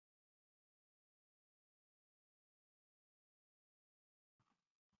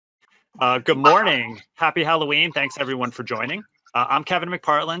Good morning. Happy Halloween. Thanks everyone for joining. I'm Kevin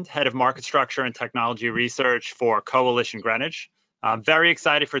McPartland, Head of Market Structure and Technology Research for Coalition Greenwich. I'm very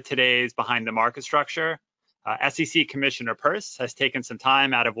excited for today's Behind the Market Structure. SEC Commissioner Peirce has taken some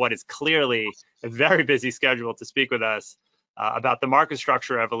time out of what is clearly a very busy schedule to speak with us about the market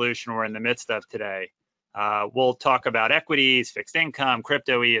structure evolution we're in the midst of today. We'll talk about equities, fixed income,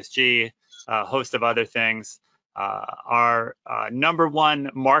 crypto, ESG, a host of other things. Our number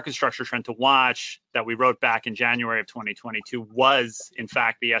one market structure trend to watch that we wrote back in January of 2022 was, in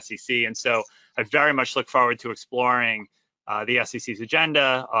fact, the SEC. And so I very much look forward to exploring the SEC's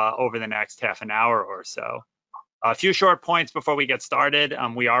agenda over the next half an hour or so. A few short points before we get started.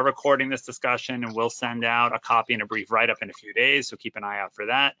 We are recording this discussion and we'll send out a copy and a brief write-up in a few days, so keep an eye out for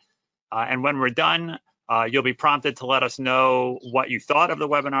that. And when we're done, you'll be prompted to let us know what you thought of the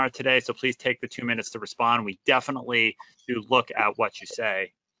webinar today, so please take the 2 minutes to respond. We definitely do look at what you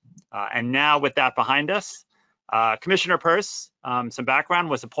say. And now with that behind us, Commissioner Peirce, some background,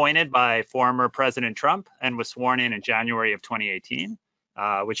 was appointed by former President Trump and was sworn in January of 2018,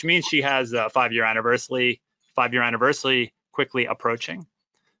 which means she has a five-year anniversary quickly approaching.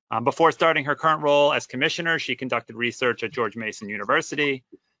 Before starting her current role as commissioner, she conducted research at George Mason University,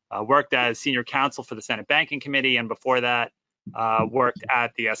 worked as senior counsel for the Senate Banking Committee, and before that, worked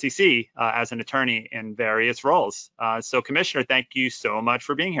at the SEC as an attorney in various roles. So, Commissioner, thank you so much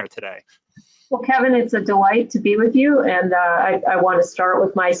for being here today. Well, Kevin, it's a delight to be with you, and I want to start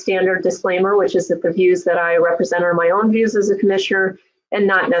with my standard disclaimer, which is that the views that I represent are my own views as a commissioner and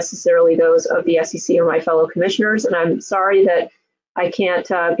not necessarily those of the SEC or my fellow commissioners. And I'm sorry that I can't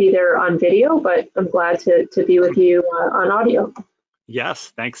be there on video, but I'm glad to be with you on audio.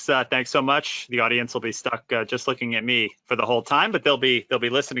 Yes, thanks so much. The audience will be stuck just looking at me for the whole time, but they'll be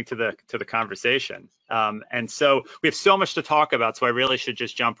listening to the conversation. And so we have so much to talk about, so I really should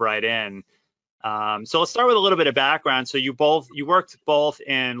just jump right in. So let's start with a little bit of background. So you worked both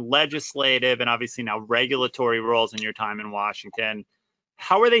in legislative and obviously now regulatory roles in your time in Washington.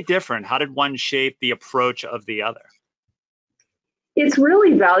 How are they different? How did one shape the approach of the other? It's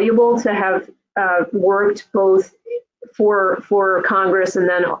really valuable to have worked both for Congress and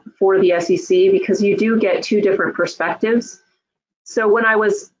then for the SEC, because you do get two different perspectives. So when I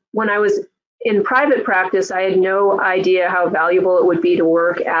was in private practice, I had no idea how valuable it would be to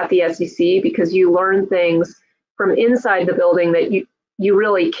work at the SEC, because you learn things from inside the building that you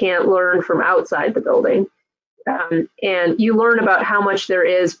really can't learn from outside the building. And you learn about how much there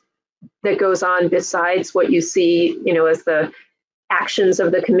is that goes on besides what you see, as the actions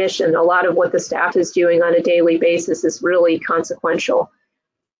of the commission. A lot of what the staff is doing on a daily basis is really consequential.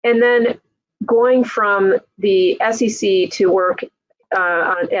 And then going from the SEC to work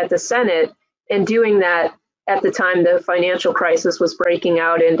at the Senate and doing that at the time the financial crisis was breaking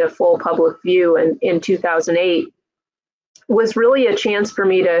out into full public view in 2008 was really a chance for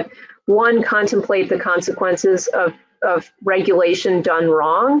me to, one, contemplate the consequences of regulation done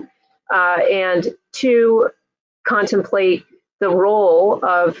wrong, and two, contemplate the role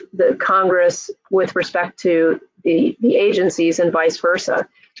of the Congress with respect to the agencies and vice versa.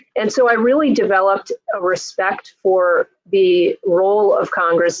 And so I really developed a respect for the role of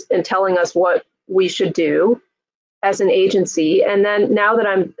Congress in telling us what we should do as an agency. And then now that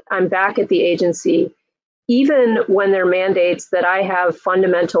I'm back at the agency, even when there are mandates that I have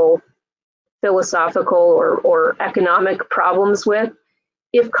fundamental philosophical or economic problems with,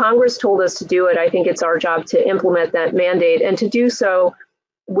 if Congress told us to do it, I think it's our job to implement that mandate, and to do so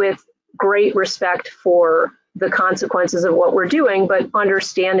with great respect for the consequences of what we're doing, but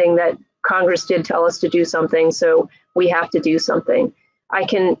understanding that Congress did tell us to do something, so we have to do something. I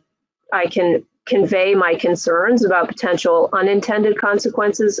can convey my concerns about potential unintended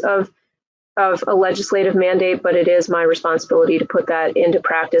consequences of a legislative mandate, but it is my responsibility to put that into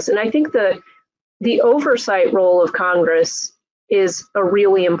practice. And I think the oversight role of Congress is a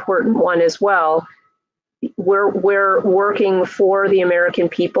really important one as well. We're working for the American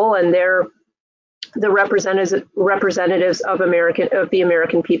people, and they're the representatives of the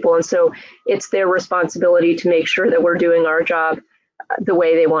American people, and so it's their responsibility to make sure that we're doing our job the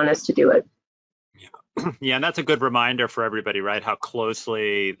way they want us to do it. Yeah, and that's a good reminder for everybody, right? How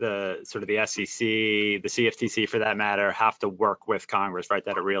closely the SEC, the CFTC for that matter, have to work with Congress, right?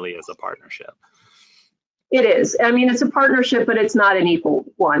 That it really is a partnership. It is. I mean, it's a partnership, but it's not an equal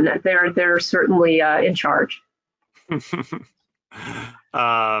one. They're certainly in charge. So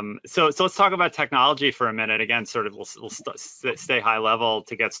let's talk about technology for a minute. Again, sort of we'll stay high level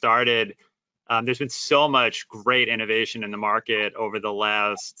to get started. There's been so much great innovation in the market over the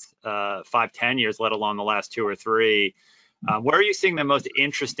last 5-10 years, let alone the last 2 or 3. Where are you seeing the most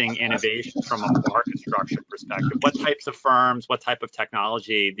interesting innovations from a market structure perspective? What types of firms, what type of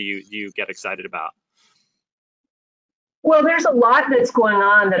technology do you get excited about? Well, there's a lot that's going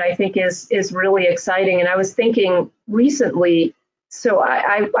on that I think is really exciting. And I was thinking recently, so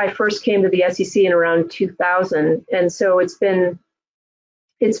I first came to the SEC in around 2000, and so it's been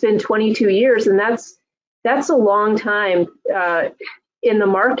 22 years, and that's a long time in the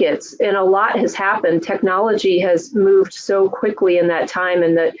markets, and a lot has happened. Technology has moved so quickly in that time,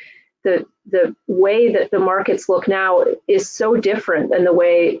 and the way that the markets look now is so different than the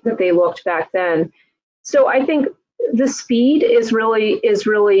way that they looked back then. So I think the speed is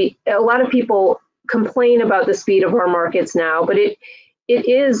really a lot of people complain about the speed of our markets now, but it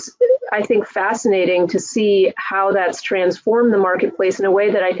is, I think, fascinating to see how that's transformed the marketplace in a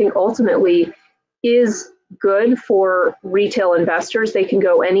way that I think ultimately is good for retail investors. They can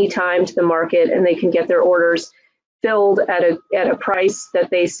go anytime to the market and they can get their orders filled at a price that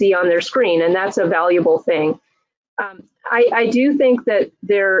they see on their screen, and that's a valuable thing. I do think that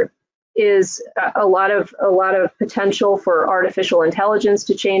there is a lot of potential for artificial intelligence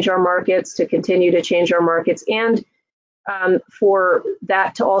to change our markets, to continue to change our markets, and for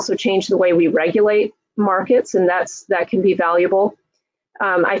that to also change the way we regulate markets, and that can be valuable.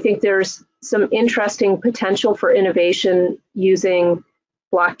 I think there's some interesting potential for innovation using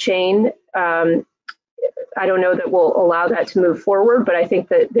blockchain. I don't know that we'll allow that to move forward, but I think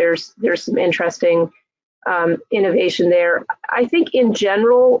that there's some interesting innovation there. I think in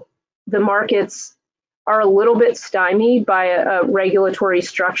general, the markets are a little bit stymied by a regulatory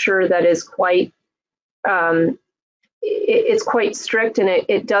structure that is quite it's quite strict, and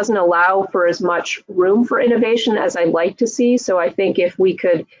it doesn't allow for as much room for innovation as I'd like to see. So I think if we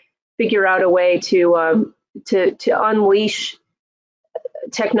could figure out a way to unleash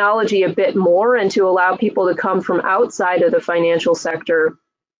technology a bit more and to allow people to come from outside of the financial sector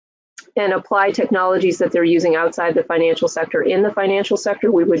and apply technologies that they're using outside the financial sector in the financial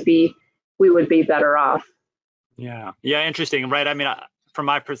sector, we would be better off. Yeah, interesting, right? I mean, from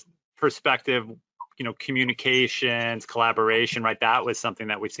my perspective, communications, collaboration, right? That was something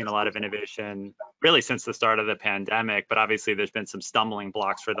that we've seen a lot of innovation really since the start of the pandemic, but obviously there's been some stumbling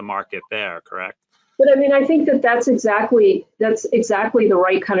blocks for the market there, correct? But I mean, I think that's exactly the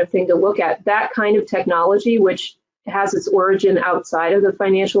right kind of thing to look at. That kind of technology, which has its origin outside of the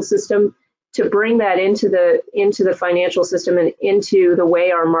financial system, to bring that into the financial system and into the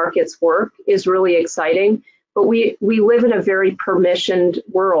way our markets work is really exciting. But we live in a very permissioned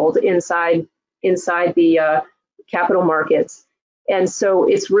world inside the capital markets. And so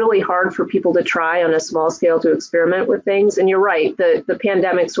it's really hard for people to try on a small scale to experiment with things. And you're right, the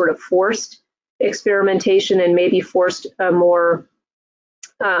pandemic sort of forced experimentation and maybe forced a more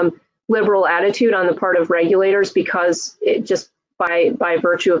liberal attitude on the part of regulators, because it just by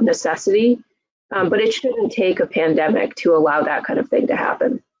virtue of necessity. But it shouldn't take a pandemic to allow that kind of thing to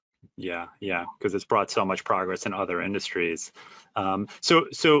happen. Yeah, because it's brought so much progress in other industries.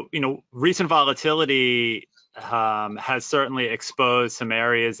 So recent volatility has certainly exposed some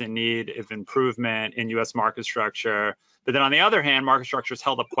areas in need of improvement in U.S. market structure. But then on the other hand, market structure has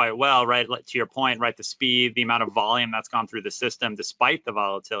held up quite well, right? To your point, right? The speed, the amount of volume that's gone through the system, despite the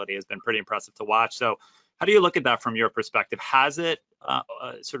volatility, has been pretty impressive to watch. So how do you look at that from your perspective? Has it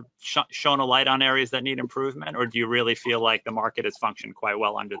sort of shown a light on areas that need improvement, or do you really feel like the market has functioned quite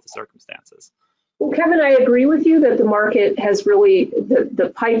well under the circumstances? Well, Kevin, I agree with you that the market has really,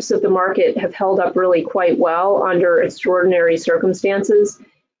 the pipes of the market have held up really quite well under extraordinary circumstances.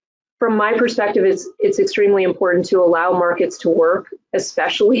 From my perspective, it's extremely important to allow markets to work,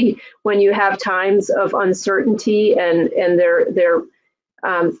 especially when you have times of uncertainty and there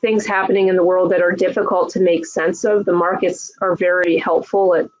things happening in the world that are difficult to make sense of. The markets are very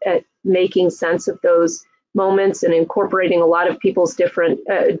helpful at making sense of those moments and incorporating a lot of people's different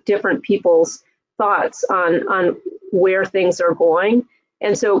people's thoughts on where things are going.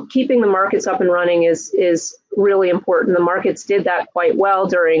 And so keeping the markets up and running is really important. The markets did that quite well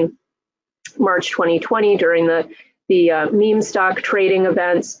during March 2020, during the meme stock trading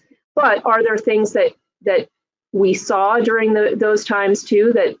events. But are there things that we saw during those times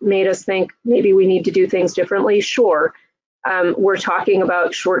too that made us think maybe we need to do things differently? Sure. We're talking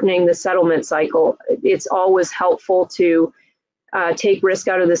about shortening the settlement cycle. It's always helpful to take risk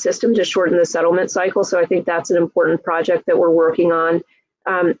out of the system to shorten the settlement cycle. So I think that's an important project that we're working on.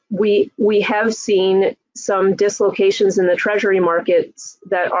 We have seen some dislocations in the Treasury markets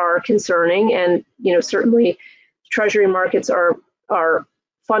that are concerning, and certainly Treasury markets are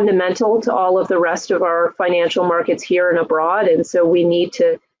fundamental to all of the rest of our financial markets here and abroad, and so we need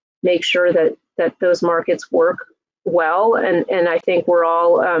to make sure that those markets work well, and I think we're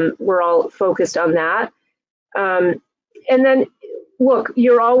all focused on that. And then, look,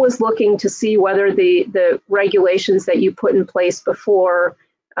 you're always looking to see whether the regulations that you put in place before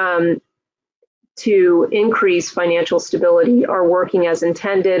to increase financial stability are working as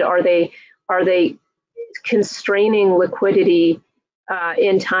intended. Are they constraining liquidity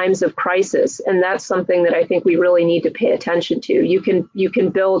in times of crisis? And that's something that I think we really need to pay attention to. You can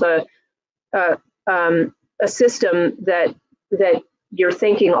build a system that you're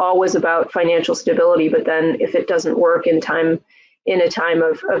thinking always about financial stability, but then if it doesn't work in a time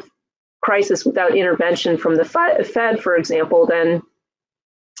of crisis without intervention from the Fed, for example, then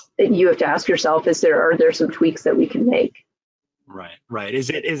you have to ask yourself, are there some tweaks that we can make? Right. Is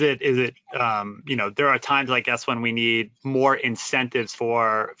it there are times, I guess, when we need more incentives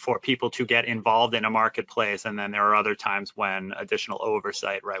for people to get involved in a marketplace, and then there are other times when additional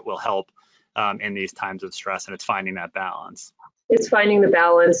oversight, right, will help in these times of stress, and it's finding that balance. It's finding the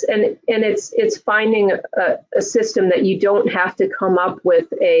balance, and it's finding a system that you don't have to come up with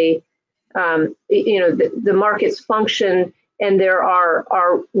the markets function, and there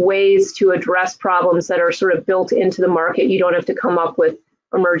are ways to address problems that are sort of built into the market. You don't have to come up with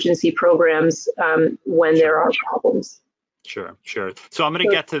emergency programs when there are problems. Sure. So I'm going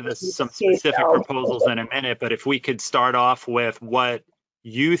to get to some specific proposals in a minute, but if we could start off with what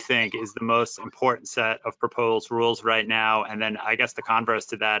you think is the most important set of proposed rules right now, and then I guess the converse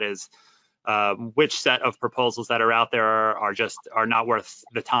to that is which set of proposals that are out there are not worth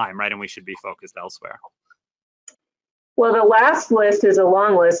the time, right, and we should be focused elsewhere. Well, the last list is a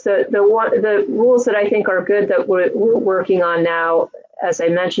long list. The rules that I think are good that we're working on now, as I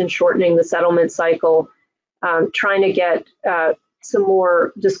mentioned, shortening the settlement cycle, trying to get some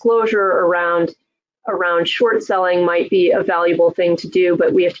more disclosure around short selling might be a valuable thing to do,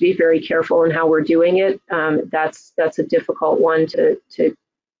 but we have to be very careful in how we're doing it. That's a difficult one to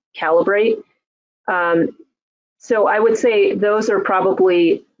calibrate. So I would say those are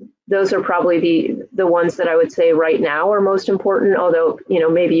probably the ones that I would say right now are most important. Although,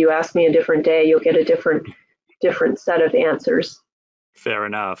 maybe you ask me a different day, you'll get a different set of answers. Fair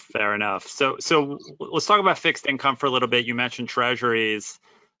enough. So let's talk about fixed income for a little bit. You mentioned treasuries.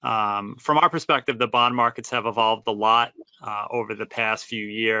 From our perspective, the bond markets have evolved a lot over the past few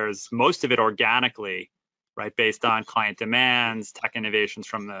years, most of it organically, right, based on client demands, tech innovations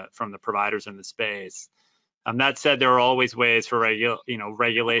from the providers in the space. That said, there are always ways for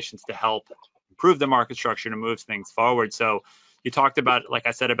regulations to help improve the market structure to move things forward. So you talked about, like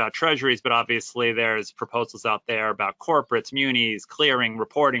I said, about treasuries, but obviously there's proposals out there about corporates, munis, clearing,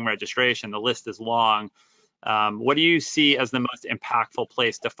 reporting, registration. The list is long. What do you see as the most impactful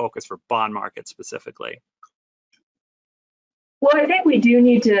place to focus for bond markets specifically? Well, I think we do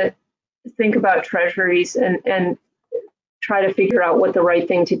need to think about treasuries and try to figure out what the right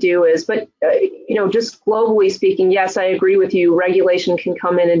thing to do is. But, just globally speaking, yes, I agree with you. Regulation can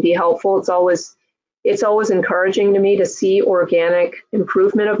come in and be helpful. It's always encouraging to me to see organic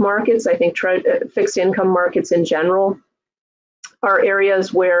improvement of markets. I think fixed income markets in general are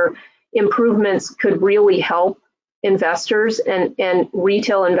areas where improvements could really help investors and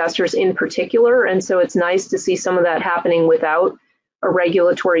retail investors in particular. And so it's nice to see some of that happening without a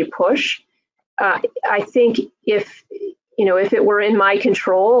regulatory push. I think if it were in my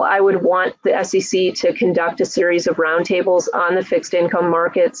control, I would want the SEC to conduct a series of roundtables on the fixed income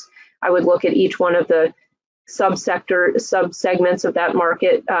markets. I would look at each one of the subsegments of that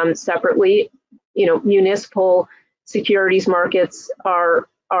market separately. Municipal securities markets are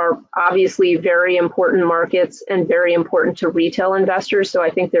obviously very important markets and very important to retail investors. So I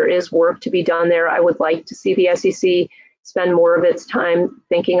think there is work to be done there. I would like to see the SEC spend more of its time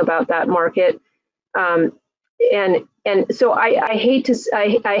thinking about that market. And so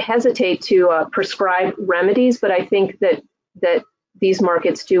I hesitate to prescribe remedies, but I think that these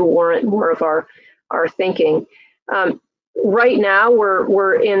markets do warrant more of our thinking. Right now,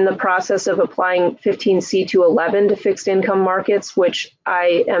 we're in the process of applying 15C211 to fixed income markets, which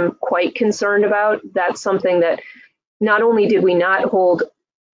I am quite concerned about. That's something that not only did we not hold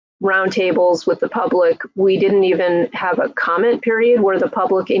roundtables with the public, we didn't even have a comment period where the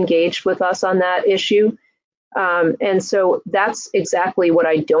public engaged with us on that issue. And so that's exactly what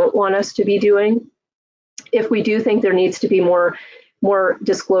I don't want us to be doing. If we do think there needs to be more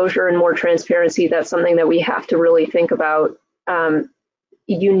disclosure and more transparency, that's something that we have to really think about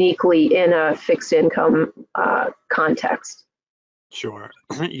uniquely in a fixed income context. Sure.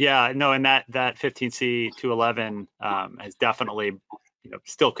 Yeah, no, and that 15C211 is definitely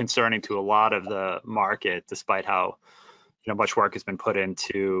still concerning to a lot of the market, despite how much work has been put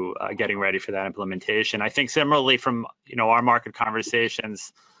into getting ready for that implementation. I think similarly from our market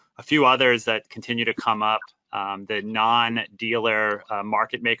conversations, a few others that continue to come up, the non-dealer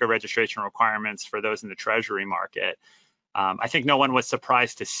market maker registration requirements for those in the Treasury market. I think no one was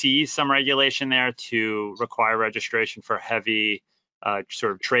surprised to see some regulation there to require registration for heavy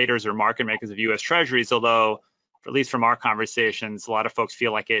sort of traders or market makers of U.S. Treasuries, although at least from our conversations, a lot of folks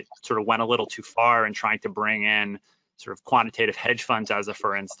feel like it sort of went a little too far in trying to bring in sort of quantitative hedge funds as a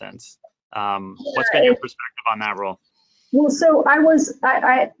for instance. What's been your perspective on that rule? Well, so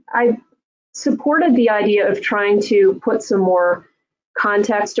I supported the idea of trying to put some more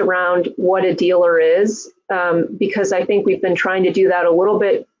context around what a dealer is, because I think we've been trying to do that a little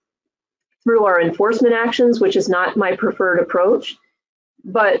bit through our enforcement actions, which is not my preferred approach,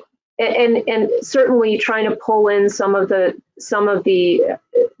 but and certainly trying to pull in some of the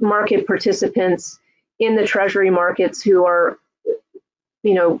market participants in the Treasury markets who are,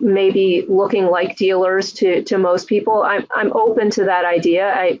 maybe looking like dealers to most people. I'm open to that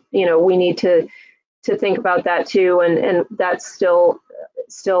idea. We need to think about that too, and that's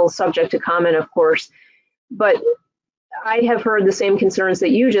still subject to comment, of course. But I have heard the same concerns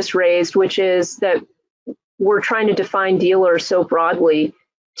that you just raised, which is that we're trying to define dealers so broadly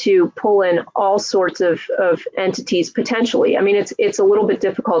to pull in all sorts of entities potentially. I mean, it's a little bit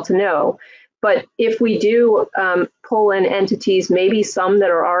difficult to know. But if we do pull in entities, maybe some that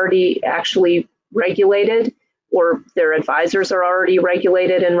are already actually regulated or their advisors are already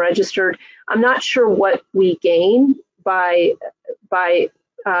regulated and registered, I'm not sure what we gain by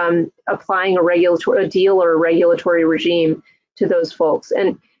applying a dealer regulatory regime to those folks.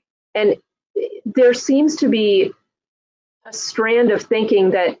 And there seems to be a strand of thinking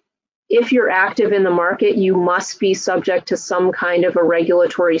that if you're active in the market, you must be subject to some kind of a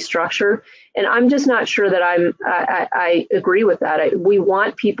regulatory structure. And I'm just not sure that I agree with that. We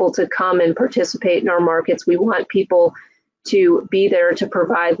want people to come and participate in our markets. We want people to be there to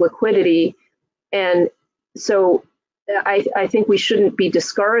provide liquidity. And so I think we shouldn't be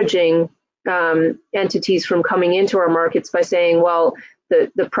discouraging entities from coming into our markets by saying, well,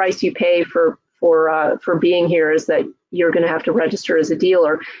 the price you pay for being here is that you're going to have to register as a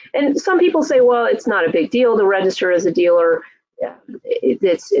dealer. And some people say, well, it's not a big deal to register as a dealer.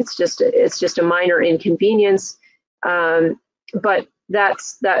 It's just a minor inconvenience. But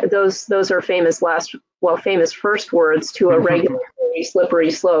those are famous first words to a regulatory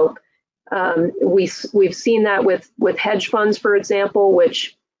slippery slope. We've seen that with hedge funds, for example,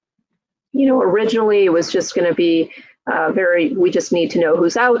 which originally it was just going to be we just need to know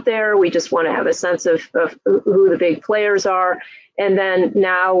who's out there. We just want to have a sense of who the big players are. And then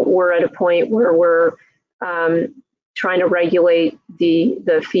now we're at a point where we're trying to regulate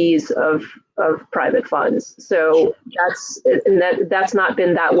the fees of private funds. So that's not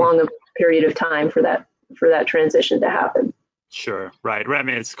been that long of a period of time for that transition to happen. Sure, right. I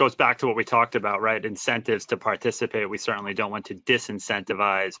mean, it goes back to what we talked about, right? Incentives to participate. We certainly don't want to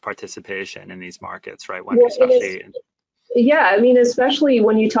disincentivize participation in these markets, right? Yeah, I mean, especially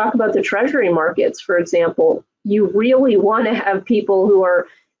when you talk about the Treasury markets, for example, you really want to have people who are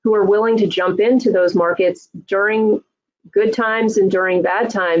willing to jump into those markets during good times and during bad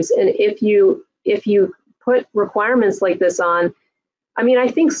times. And if you put requirements like this on, I mean, I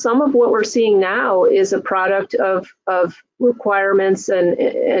think some of what we're seeing now is a product of requirements and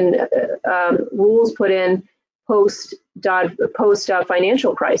rules put in post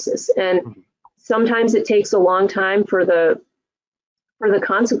financial crisis, and sometimes it takes a long time for the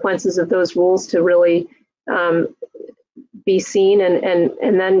consequences of those rules to really be seen,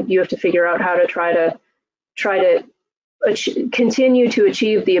 and then you have to figure out how to try to continue to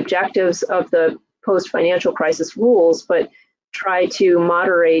achieve the objectives of the post financial crisis rules, but try to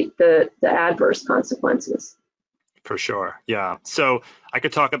moderate the adverse consequences. For sure, yeah. So I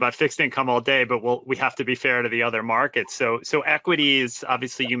could talk about fixed income all day, but we have to be fair to the other markets. So equities,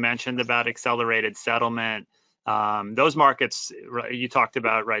 obviously you mentioned about accelerated settlement. Those markets, you talked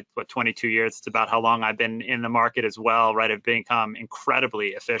about, right, 22 years, it's about how long I've been in the market as well, right, have become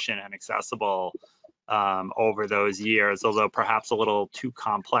incredibly efficient and accessible over those years, although perhaps a little too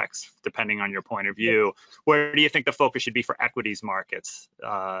complex, depending on your point of view. Where do you think the focus should be for equities markets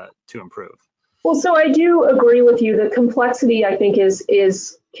to improve? Well, so I do agree with you. The complexity, I think,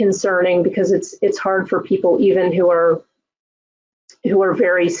 is concerning because it's hard for people even who are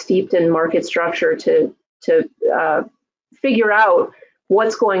very steeped in market structure to figure out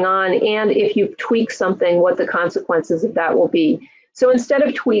what's going on, and if you tweak something, what the consequences of that will be. So instead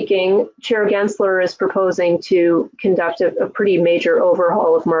of tweaking, Chair Gensler is proposing to conduct a pretty major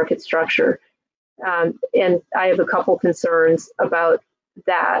overhaul of market structure. And I have a couple concerns about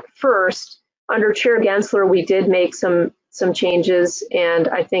that. First, under Chair Gensler, we did make some changes, and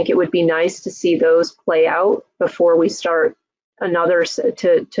I think it would be nice to see those play out before we start another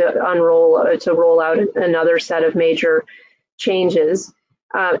to roll out another set of major changes.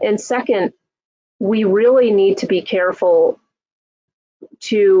 And second, we really need to be careful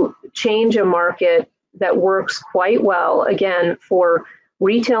to change a market that works quite well. Again, for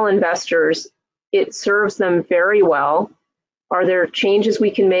retail investors, it serves them very well. Are there changes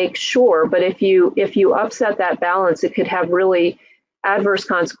we can make? Sure, but if you upset that balance, it could have really adverse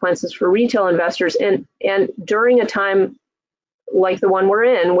consequences for retail investors. And during a time like the one we're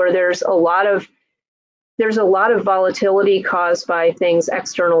in, where there's a lot of volatility caused by things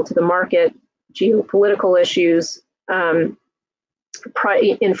external to the market, geopolitical issues,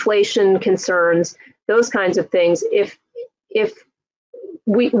 inflation concerns, those kinds of things. If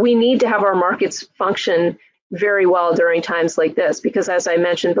we need to have our markets function very well during times like this, because as I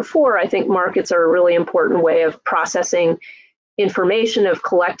mentioned before, I think markets are a really important way of processing information, of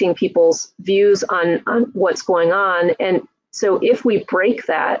collecting people's views on what's going on. And so if we break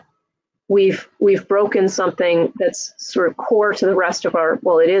that, we've broken something that's sort of core to the rest of our,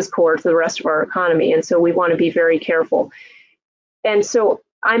 well, it is core to the rest of our economy. And so we want to be very careful. And so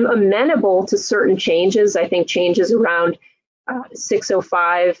I'm amenable to certain changes. I think changes around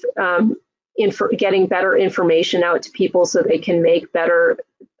 605, getting better information out to people so they can make better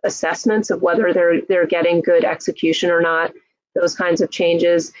assessments of whether they're getting good execution or not. Those kinds of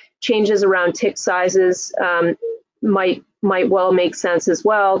changes. Changes around tick sizes might well make sense as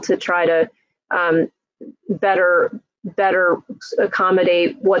well, to try to better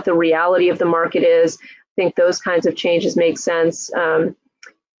accommodate what the reality of the market is. I think those kinds of changes make sense.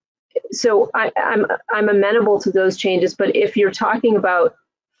 So I'm amenable to those changes, but if you're talking about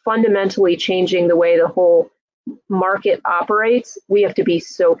fundamentally changing the way the whole market operates, we have to be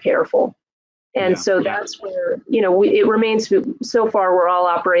so careful. And so that's where, it remains, so far we're all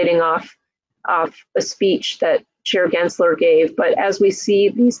operating off a speech that Chair Gensler gave, but as we see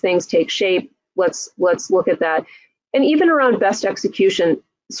these things take shape, let's look at that. And even around best execution,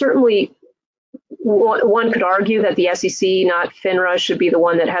 certainly one could argue that the SEC, not FINRA, should be the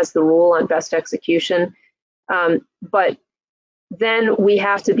one that has the rule on best execution. But then we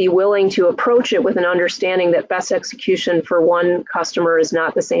have to be willing to approach it with an understanding that best execution for one customer is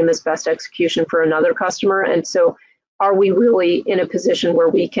not the same as best execution for another customer. And so are we really in a position where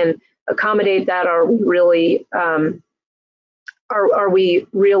we can accommodate that? Are we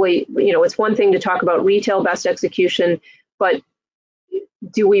really, it's one thing to talk about retail best execution, but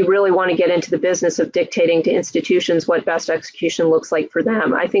do we really want to get into the business of dictating to institutions what best execution looks like for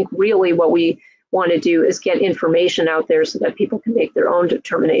them? I think really what we want to do is get information out there so that people can make their own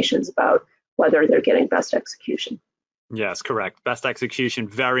determinations about whether they're getting best execution. Yes, correct. Best execution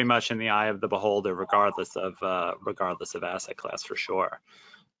very much in the eye of the beholder, regardless of asset class, for sure.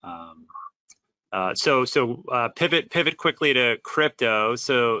 Pivot quickly to crypto.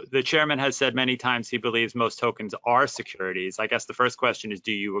 So the chairman has said many times he believes most tokens are securities. I guess the first question is,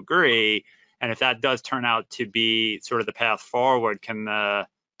 do you agree? And if that does turn out to be sort of the path forward, can the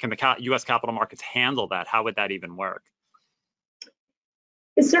U.S. capital markets handle that? How would that even work?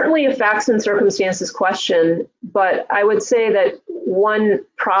 It's certainly a facts and circumstances question, but I would say that one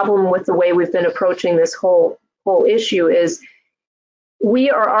problem with the way we've been approaching this whole issue is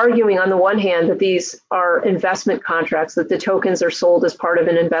we are arguing on the one hand that these are investment contracts, that the tokens are sold as part of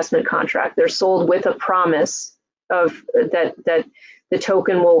an investment contract. They're sold with a promise of that the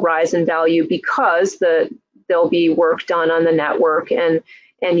token will rise in value because there'll be work done on the network, and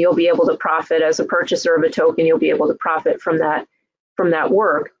you'll be able to profit as a purchaser of a token. You'll be able to profit from that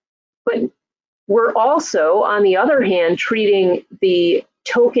work. But we're also, on the other hand, treating the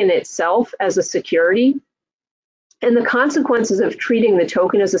token itself as a security. And the consequences of treating the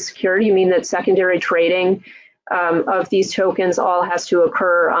token as a security mean that secondary trading of these tokens all has to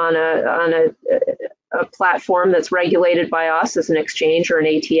occur on a platform that's regulated by us as an exchange or an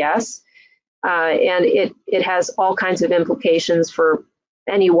ATS. And it has all kinds of implications for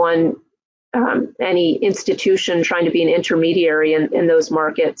anyone, any institution trying to be an intermediary in those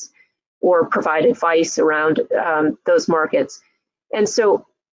markets or provide advice around those markets. And so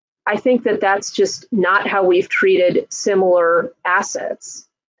I think that that's just not how we've treated similar assets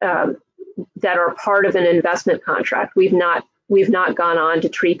that are part of an investment contract. We've not gone on to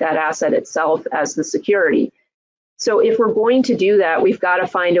treat that asset itself as the security. So if we're going to do that, we've got to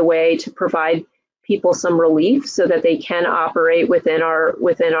find a way to provide people some relief so that they can operate within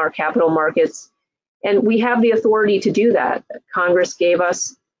our capital markets. And we have the authority to do that. Congress gave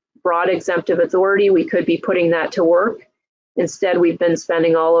us broad exemptive authority, we could be putting that to work. Instead, we've been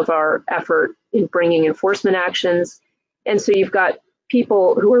spending all of our effort in bringing enforcement actions. And so you've got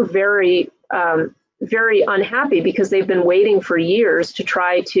people who are very, very unhappy because they've been waiting for years to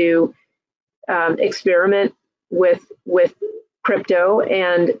try to experiment with crypto,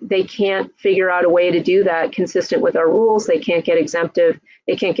 and they can't figure out a way to do that consistent with our rules. They can't get exemptive,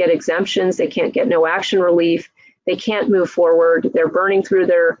 they can't get exemptions, they can't get no action relief, they can't move forward. They're burning through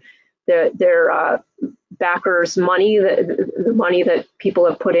their backers' money, the money that people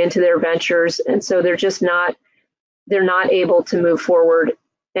have put into their ventures, and so they're not able to move forward.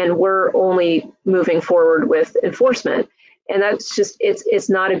 And we're only moving forward with enforcement. And that's just, it's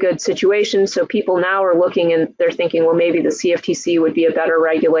not a good situation. So people now are looking and they're thinking, well, maybe the CFTC would be a better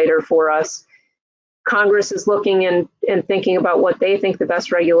regulator for us. Congress is looking and thinking about what they think the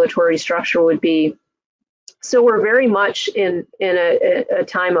best regulatory structure would be. So we're very much in a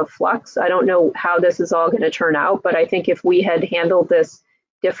time of flux. I don't know how this is all going to turn out, but I think if we had handled this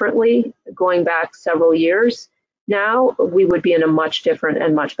differently, going back several years now, we would be in a much different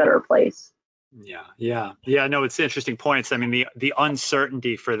and much better place. Yeah. No, it's interesting points. I mean, the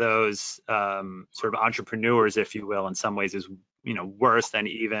uncertainty for those sort of entrepreneurs, if you will, in some ways is, worse than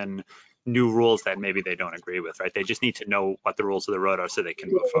even new rules that maybe they don't agree with, right? They just need to know what the rules of the road are so they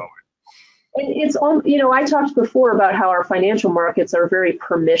can move forward. And it's all, I talked before about how our financial markets are very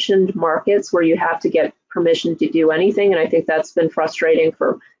permissioned markets where you have to get permission to do anything. And I think that's been frustrating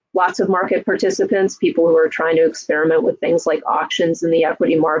for lots of market participants, people who are trying to experiment with things like auctions in the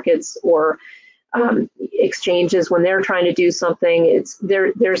equity markets or exchanges when they're trying to do something.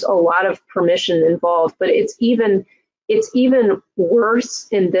 There's a lot of permission involved, but it's even worse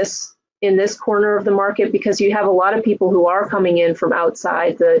in this corner of the market because you have a lot of people who are coming in from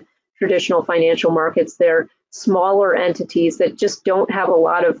outside the traditional financial markets. They're smaller entities that just don't have a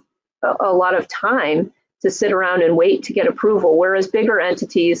lot of time to sit around and wait to get approval. Whereas bigger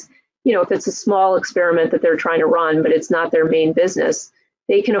entities, if it's a small experiment that they're trying to run, but it's not their main business,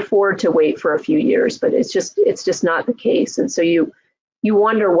 they can afford to wait for a few years, but it's just not the case. And so you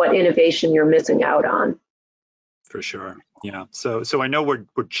wonder what innovation you're missing out on. For sure. Yeah. So I know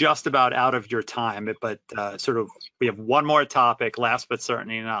we're just about out of your time, but we have one more topic, last but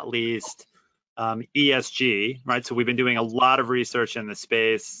certainly not least, ESG, right? So we've been doing a lot of research in the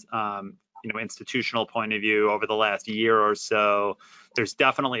space, institutional point of view over the last year or so. There's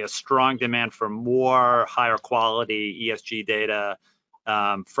definitely a strong demand for more higher quality ESG data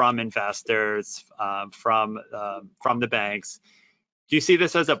from investors, from the banks. Do you see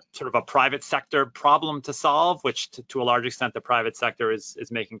this as a sort of a private sector problem to solve, which to a large extent the private sector is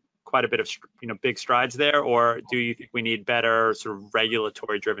making quite a bit of big strides there, or do you think we need better sort of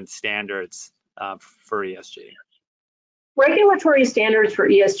regulatory driven standards for ESG? Regulatory standards for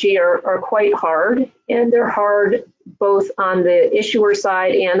ESG are quite hard, and they're hard both on the issuer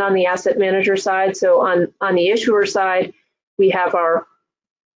side and on the asset manager side. So on the issuer side, we have our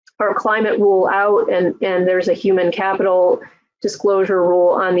climate rule out, and there's a human capital disclosure rule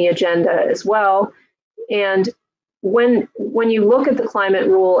on the agenda as well. And when you look at the climate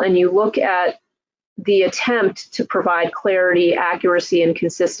rule and you look at the attempt to provide clarity, accuracy, and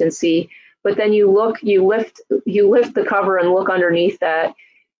consistency, but then you lift the cover and look underneath that,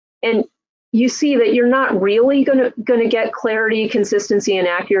 and you see that you're not really going to get clarity, consistency, and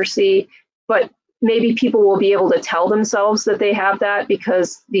accuracy, but maybe people will be able to tell themselves that they have that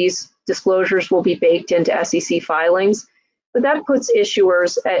because these disclosures will be baked into SEC filings. But that puts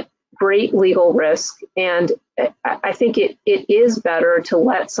issuers at great legal risk, and I think it is better to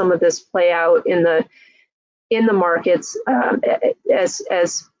let some of this play out in the markets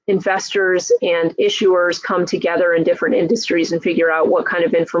as investors and issuers come together in different industries and figure out what kind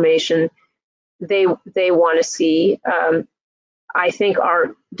of information they want to see. I think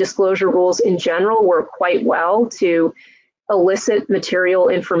our disclosure rules in general work quite well to elicit material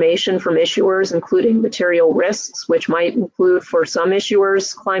information from issuers, including material risks, which might include for some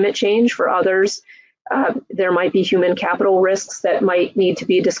issuers climate change, for others there might be human capital risks that might need to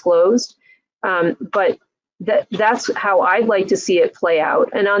be disclosed. But that's how I'd like to see it play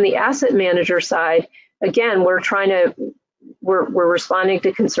out. And on the asset manager side, again, we're responding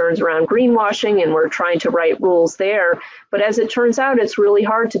to concerns around greenwashing, and we're trying to write rules there. But as it turns out, it's really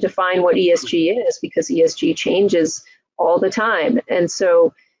hard to define what ESG is because ESG changes all the time, and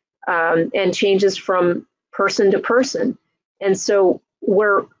so and changes from person to person. And so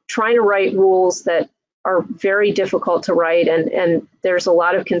we're trying to write rules that are very difficult to write, and there's a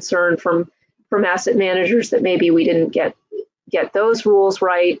lot of concern from asset managers that maybe we didn't get those rules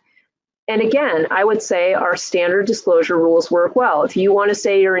right. And again, I would say our standard disclosure rules work well. If you want to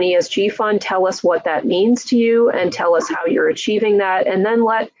say you're an ESG fund, tell us what that means to you and tell us how you're achieving that, and then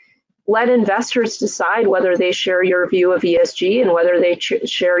let investors decide whether they share your view of ESG and whether they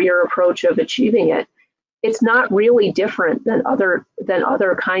share your approach of achieving it. It's not really different than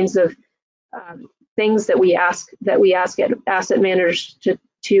other kinds of things that we ask asset managers to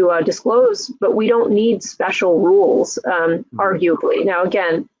disclose, but we don't need special rules, arguably. Now,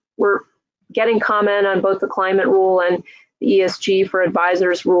 again, we're getting comment on both the climate rule and the ESG for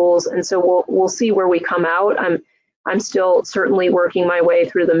advisors rules, and so we'll see where we come out. I'm still certainly working my way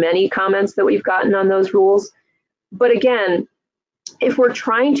through the many comments that we've gotten on those rules. But again, if we're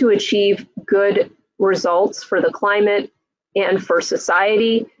trying to achieve good results for the climate and for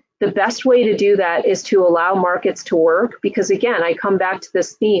society, the best way to do that is to allow markets to work, because again, I come back to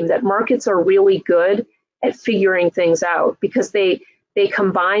this theme that markets are really good at figuring things out because they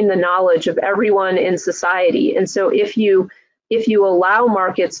combine the knowledge of everyone in society. And so if you allow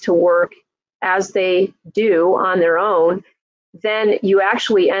markets to work as they do on their own, then you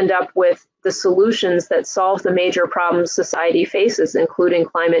actually end up with the solutions that solve the major problems society faces, including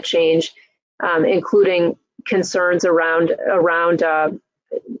climate change, including concerns around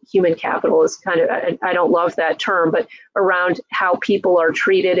human capital is kind of, I don't love that term, but around how people are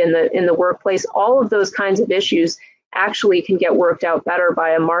treated in the workplace. All of those kinds of issues actually can get worked out better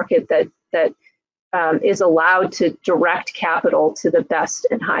by a market that is allowed to direct capital to the best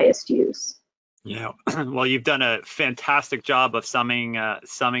and highest use. Yeah, well, you've done a fantastic job of summing up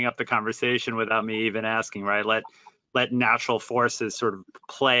the conversation without me even asking, right? Let natural forces sort of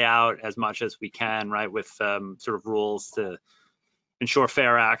play out as much as we can, right? With sort of rules to ensure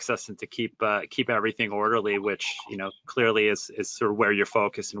fair access and to keep everything orderly, which, you know, clearly is sort of where you're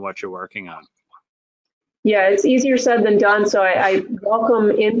focused and what you're working on. Yeah, it's easier said than done. So I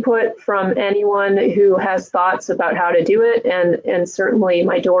welcome input from anyone who has thoughts about how to do it. And certainly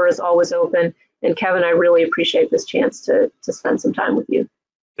my door is always open. And Kevin, I really appreciate this chance to spend some time with you.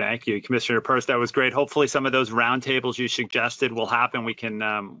 Thank you, Commissioner Peirce. That was great. Hopefully some of those roundtables you suggested will happen. We can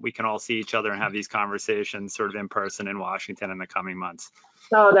all see each other and have these conversations sort of in person in Washington in the coming months.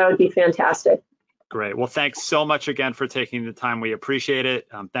 Oh, that would be fantastic. Great. Well, thanks so much again for taking the time. We appreciate it.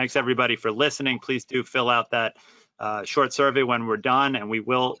 Thanks everybody for listening. Please do fill out that short survey when we're done, and we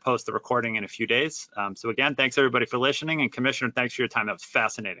will post the recording in a few days. So again, thanks everybody for listening. And Commissioner, thanks for your time. That was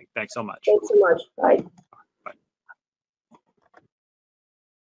fascinating. Thanks so much. Thanks so much. Bye.